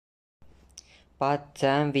But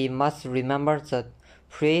then we must remember the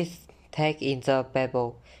priest text in the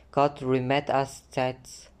Bible. God reminds us that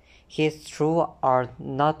His truths are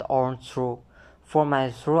not our truths, for my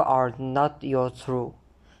truths are not your truths,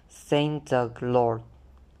 saying the Lord.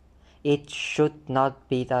 It should not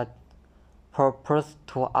be the purpose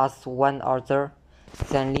to ask one another,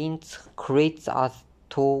 then it creates us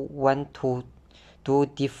to want to do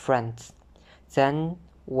different than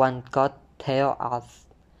what God tells us.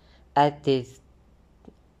 At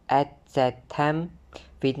that time,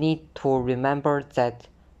 we need to remember that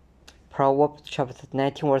Proverbs chapter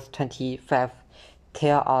 19 verse 25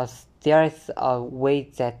 tells us there is a way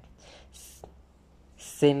that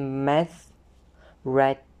seemeth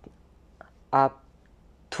right up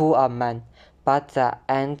to a man, but the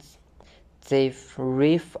ends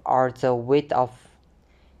thereof are the way of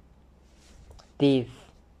death.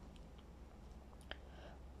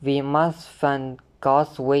 We must find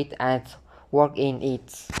God's way and work in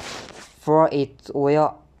it, for it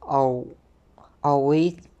will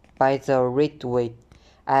always by the right way.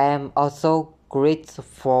 I am also grateful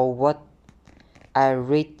for what I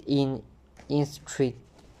read in Ezekiel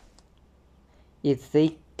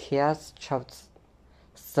chapter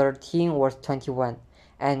 13 verse 21,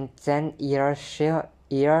 and then hear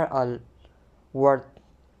a word,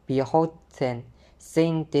 behold then,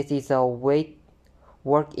 saying this is a way,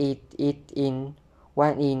 work it in,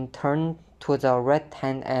 when it turned to the right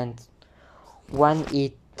hand and when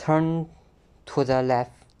it turned to the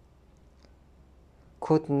left.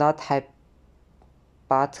 Could not have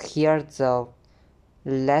but hear the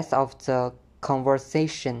rest of the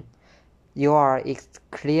conversation. You are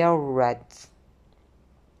clear right.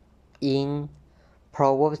 In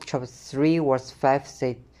Proverbs chapter 3 verse 5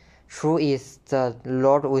 said, true is the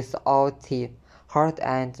Lord with all thy heart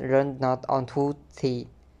and learn not unto thy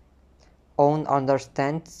own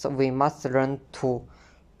understanding. We must learn to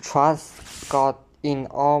trust God in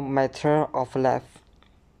all matters of life.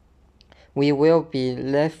 We will be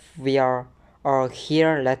left where or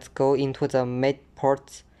here. Let's go into the main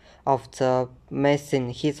part of the machine.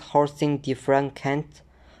 He's housing different kinds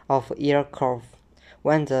of aircraft.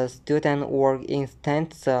 When the student worked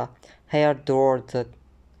inside the hair door, they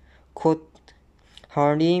could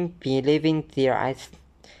hardly believe their eyes.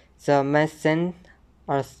 The machine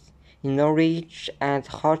acknowledged and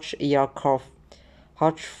hatched aircraft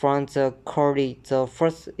hatched from the collie. The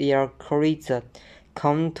first aircraft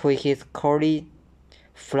come to his collie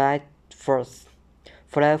flight first.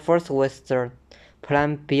 Flight first was the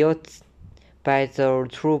plane built by the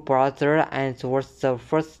two brothers and was the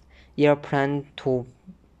first airplane to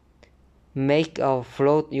make a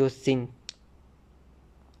float using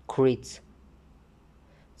crates.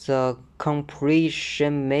 The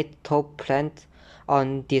completion made took place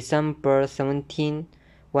on December 17,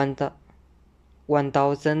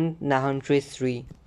 1903.